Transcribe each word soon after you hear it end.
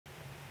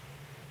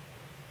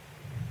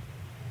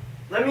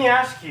Let me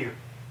ask you,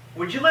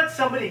 would you let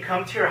somebody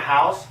come to your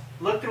house,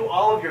 look through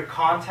all of your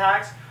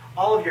contacts,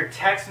 all of your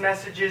text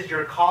messages,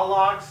 your call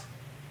logs?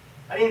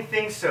 I didn't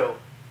think so.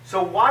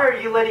 So why are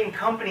you letting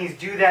companies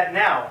do that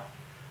now?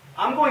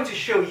 I'm going to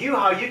show you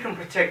how you can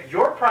protect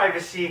your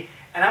privacy,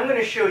 and I'm going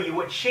to show you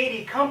what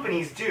shady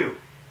companies do.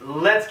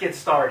 Let's get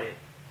started.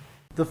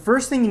 The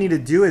first thing you need to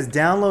do is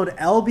download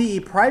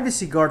LBE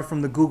Privacy Guard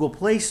from the Google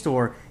Play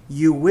Store.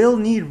 You will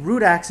need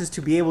root access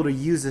to be able to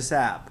use this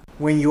app.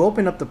 When you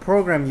open up the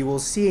program, you will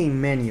see a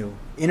menu: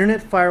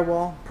 Internet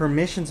Firewall,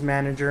 Permissions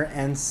Manager,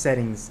 and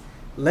Settings.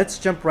 Let's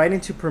jump right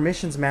into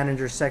Permissions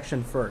Manager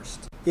section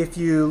first. If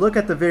you look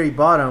at the very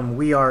bottom,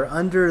 we are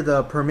under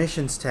the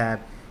Permissions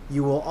tab.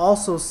 You will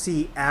also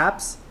see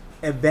Apps,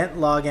 Event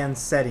Log, and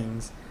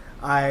Settings.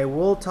 I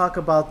will talk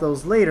about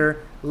those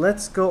later.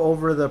 Let's go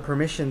over the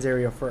permissions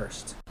area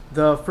first.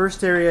 The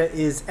first area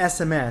is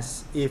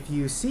SMS. If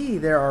you see,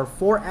 there are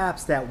 4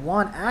 apps that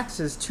want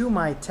access to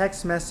my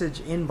text message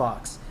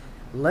inbox.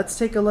 Let's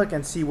take a look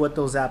and see what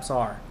those apps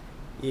are.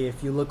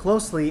 If you look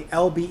closely,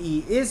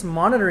 LBE is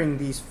monitoring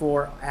these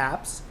 4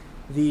 apps.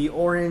 The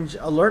orange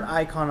alert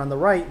icon on the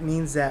right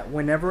means that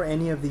whenever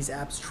any of these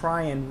apps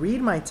try and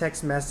read my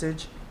text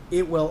message,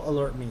 it will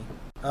alert me.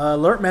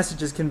 Alert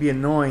messages can be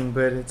annoying,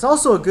 but it's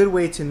also a good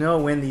way to know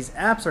when these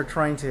apps are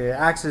trying to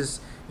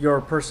access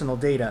your personal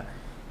data.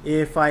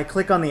 If I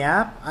click on the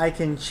app, I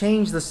can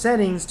change the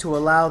settings to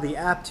allow the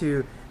app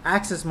to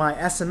access my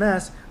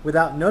SMS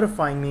without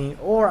notifying me,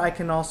 or I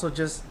can also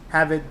just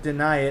have it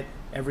deny it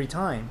every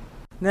time.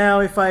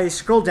 Now, if I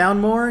scroll down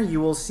more, you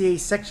will see a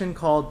section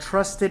called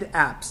Trusted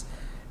Apps.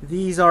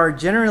 These are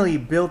generally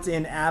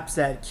built-in apps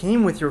that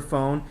came with your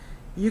phone.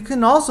 You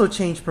can also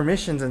change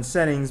permissions and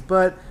settings,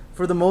 but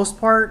for the most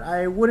part,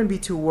 I wouldn't be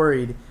too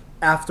worried.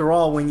 After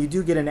all, when you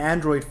do get an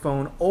Android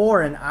phone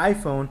or an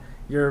iPhone,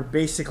 you're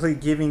basically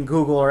giving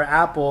Google or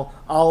Apple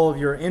all of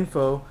your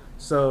info,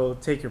 so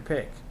take your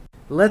pick.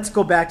 Let's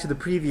go back to the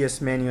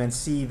previous menu and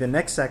see the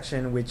next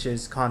section, which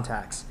is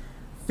Contacts.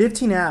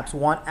 15 apps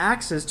want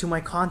access to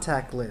my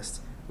contact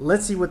list.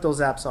 Let's see what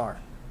those apps are.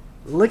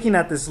 Looking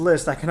at this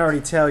list, I can already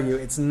tell you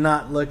it's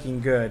not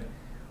looking good.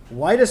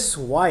 Why does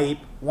Swipe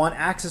want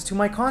access to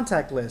my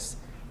contact list?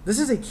 This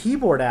is a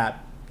keyboard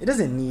app. It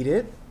doesn't need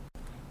it.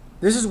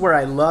 This is where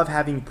I love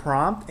having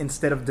prompt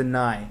instead of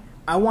deny.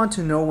 I want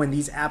to know when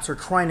these apps are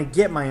trying to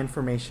get my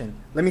information.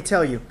 Let me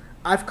tell you,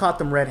 I've caught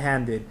them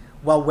red-handed.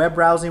 While web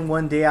browsing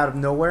one day out of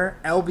nowhere,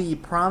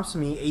 LBE prompts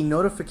me a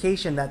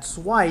notification that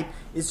Swipe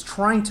is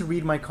trying to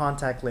read my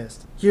contact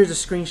list. Here's a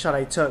screenshot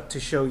I took to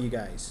show you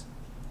guys.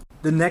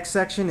 The next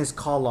section is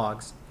call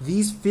logs.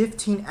 These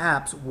 15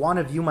 apps want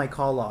to view my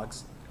call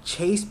logs.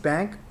 Chase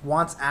Bank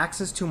wants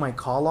access to my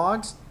call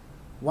logs.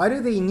 Why do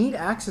they need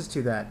access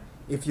to that?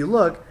 If you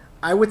look,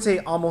 I would say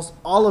almost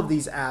all of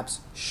these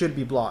apps should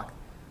be blocked.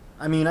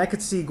 I mean, I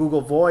could see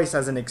Google Voice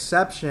as an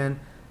exception.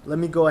 Let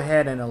me go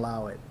ahead and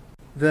allow it.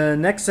 The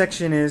next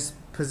section is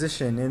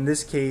position, in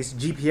this case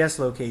GPS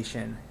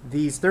location.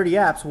 These 30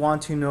 apps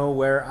want to know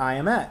where I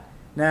am at.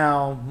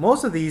 Now,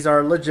 most of these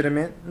are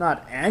legitimate,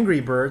 not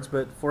Angry Birds,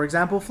 but for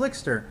example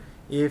Flickster.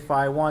 If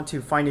I want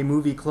to find a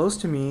movie close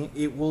to me,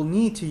 it will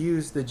need to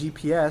use the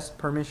GPS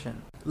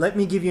permission. Let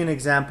me give you an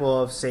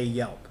example of, say,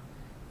 Yelp.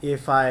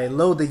 If I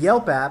load the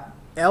Yelp app,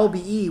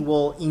 LBE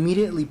will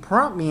immediately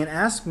prompt me and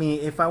ask me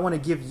if I want to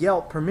give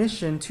Yelp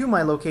permission to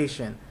my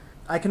location.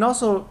 I can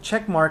also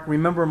checkmark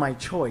remember my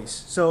choice,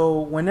 so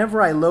whenever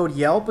I load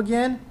Yelp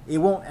again, it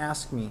won't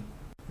ask me.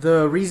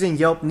 The reason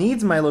Yelp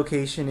needs my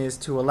location is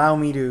to allow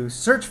me to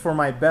search for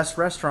my best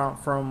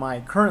restaurant from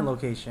my current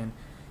location.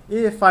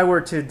 If I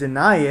were to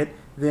deny it,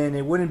 then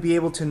it wouldn't be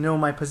able to know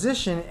my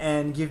position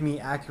and give me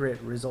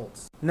accurate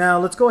results. Now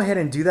let's go ahead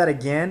and do that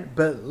again,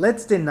 but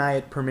let's deny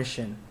it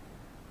permission.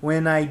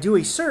 When I do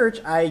a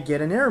search, I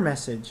get an error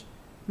message.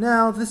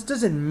 Now, this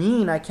doesn't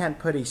mean I can't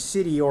put a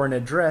city or an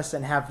address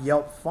and have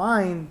Yelp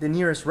find the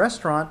nearest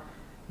restaurant.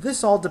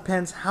 This all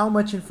depends how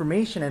much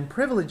information and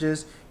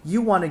privileges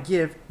you want to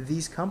give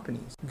these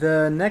companies.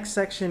 The next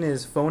section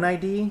is phone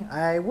ID.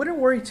 I wouldn't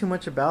worry too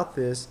much about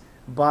this.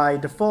 By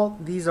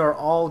default, these are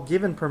all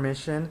given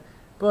permission,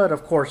 but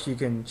of course you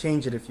can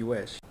change it if you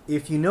wish.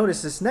 If you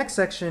notice, this next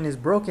section is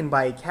broken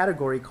by a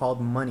category called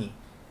money.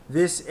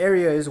 This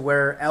area is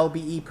where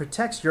LBE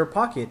protects your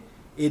pocket.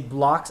 It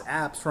blocks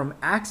apps from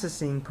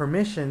accessing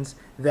permissions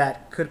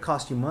that could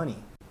cost you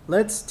money.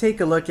 Let's take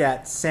a look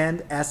at Send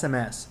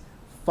SMS.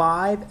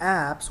 5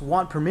 apps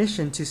want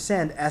permission to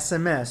send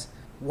SMS.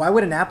 Why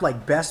would an app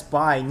like Best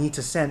Buy need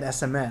to send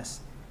SMS?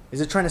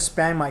 Is it trying to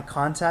spam my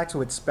contacts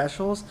with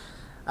specials?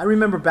 I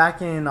remember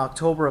back in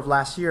October of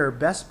last year,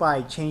 Best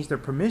Buy changed their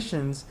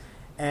permissions,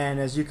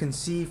 and as you can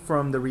see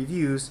from the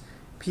reviews,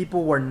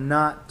 people were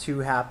not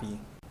too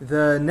happy.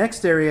 The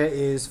next area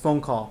is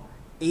phone call.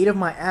 8 of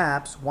my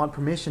apps want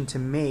permission to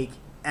make,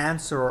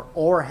 answer,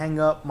 or hang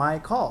up my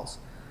calls.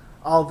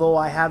 Although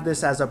I have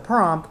this as a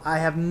prompt, I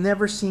have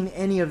never seen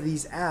any of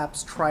these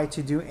apps try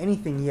to do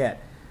anything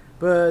yet.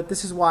 But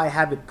this is why I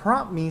have it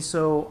prompt me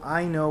so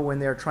I know when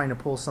they're trying to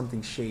pull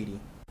something shady.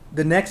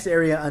 The next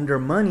area under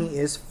money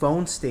is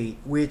phone state,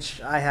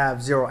 which I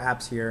have 0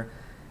 apps here.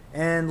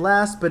 And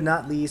last but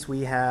not least,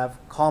 we have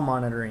call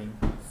monitoring.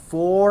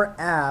 4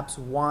 apps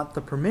want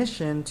the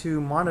permission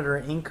to monitor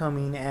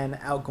incoming and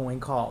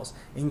outgoing calls,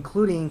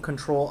 including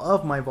control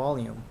of my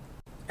volume.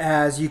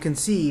 As you can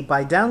see,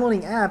 by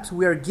downloading apps,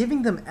 we are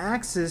giving them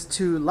access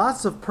to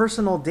lots of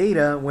personal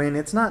data when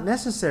it's not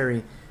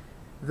necessary.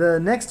 The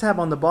next tab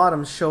on the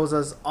bottom shows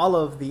us all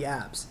of the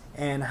apps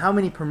and how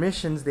many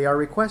permissions they are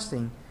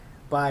requesting.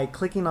 By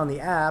clicking on the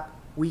app,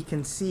 we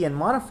can see and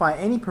modify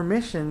any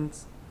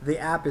permissions the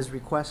app is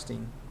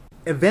requesting.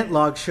 Event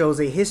log shows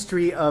a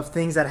history of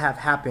things that have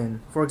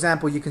happened. For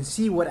example, you can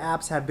see what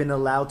apps have been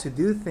allowed to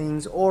do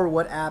things or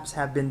what apps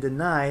have been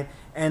denied,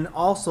 and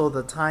also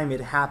the time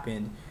it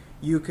happened.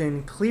 You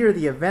can clear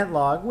the event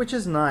log, which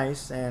is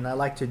nice, and I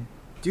like to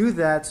do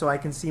that so I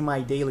can see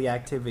my daily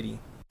activity.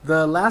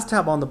 The last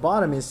tab on the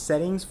bottom is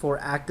settings for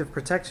active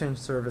protection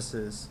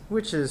services,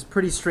 which is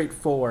pretty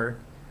straightforward.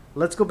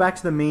 Let's go back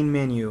to the main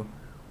menu.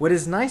 What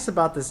is nice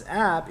about this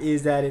app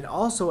is that it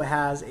also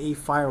has a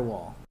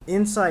firewall.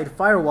 Inside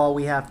Firewall,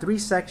 we have 3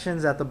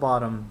 sections at the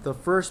bottom, the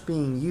first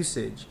being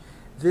usage.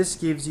 This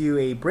gives you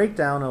a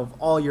breakdown of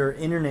all your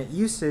internet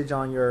usage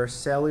on your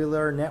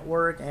cellular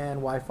network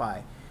and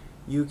Wi-Fi.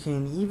 You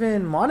can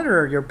even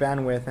monitor your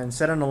bandwidth and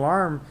set an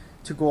alarm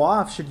to go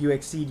off should you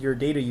exceed your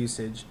data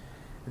usage.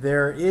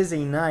 There is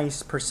a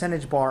nice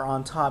percentage bar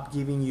on top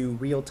giving you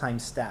real-time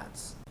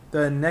stats.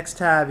 The next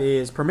tab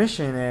is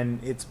permission,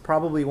 and it's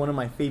probably one of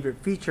my favorite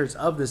features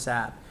of this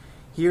app.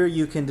 Here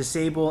you can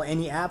disable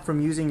any app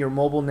from using your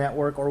mobile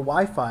network or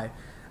Wi-Fi.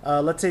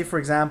 Let's say, for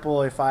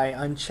example, if I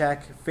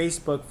uncheck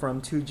Facebook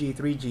from 2G,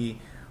 3G,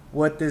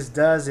 what this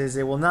does is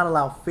it will not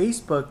allow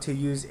Facebook to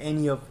use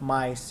any of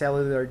my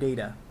cellular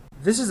data.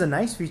 This is a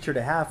nice feature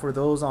to have for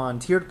those on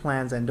tiered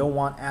plans and don't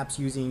want apps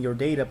using your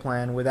data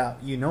plan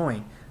without you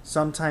knowing.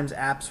 Sometimes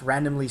apps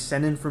randomly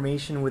send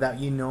information without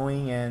you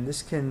knowing, and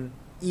this can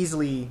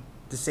easily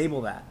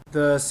disable that.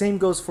 The same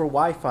goes for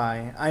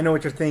Wi-Fi. I know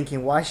what you're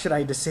thinking, why should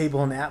I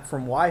disable an app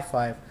from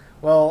Wi-Fi?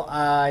 Well,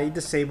 I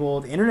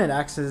disabled internet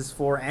access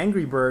for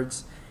Angry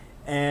Birds,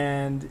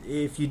 and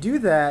if you do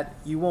that,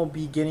 you won't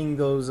be getting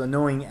those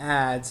annoying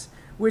ads,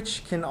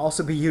 which can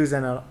also be used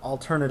as an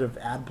alternative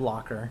ad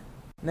blocker.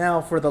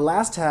 Now for the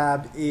last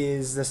tab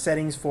is the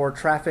settings for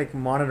traffic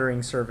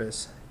monitoring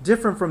service.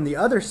 Different from the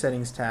other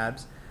settings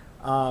tabs,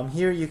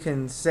 here you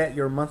can set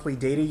your monthly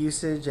data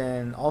usage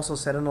and also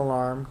set an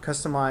alarm,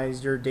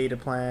 customize your data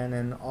plan,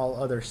 and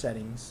all other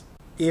settings.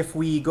 If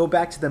we go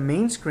back to the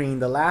main screen,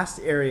 the last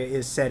area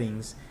is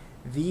settings.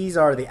 These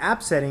are the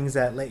app settings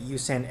that let you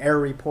send error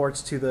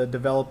reports to the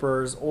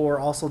developers or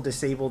also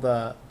disable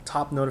the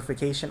top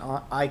notification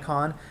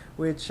icon,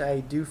 which I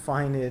do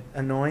find it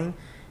annoying.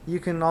 You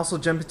can also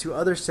jump into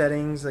other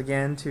settings,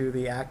 again, to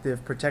the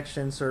active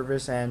protection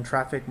service and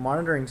traffic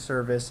monitoring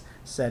service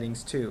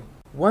settings too.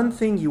 One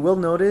thing you will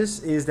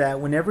notice is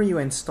that whenever you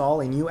install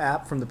a new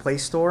app from the Play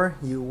Store,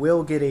 you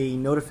will get a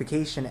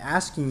notification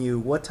asking you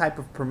what type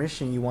of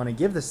permission you want to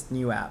give this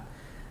new app.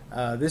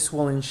 This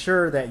will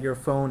ensure that your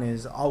phone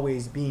is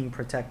always being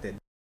protected.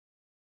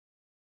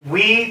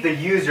 We, the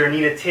user,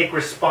 need to take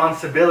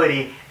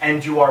responsibility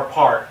and do our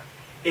part.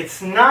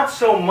 It's not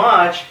so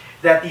much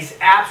that these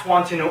apps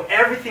want to know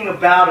everything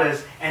about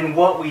us and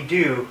what we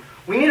do.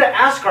 We need to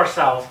ask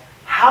ourselves,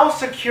 how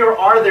secure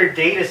are their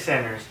data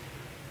centers?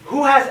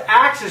 Who has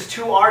access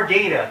to our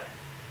data?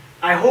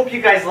 I hope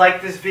you guys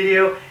like this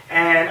video,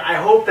 and I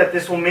hope that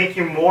this will make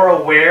you more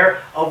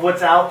aware of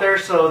what's out there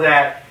so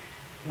that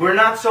we're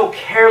not so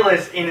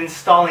careless in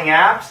installing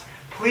apps.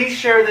 Please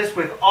share this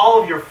with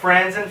all of your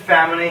friends and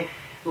family.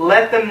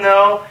 Let them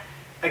know.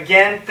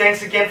 Again,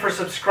 thanks again for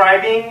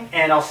subscribing,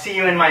 and I'll see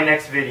you in my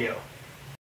next video.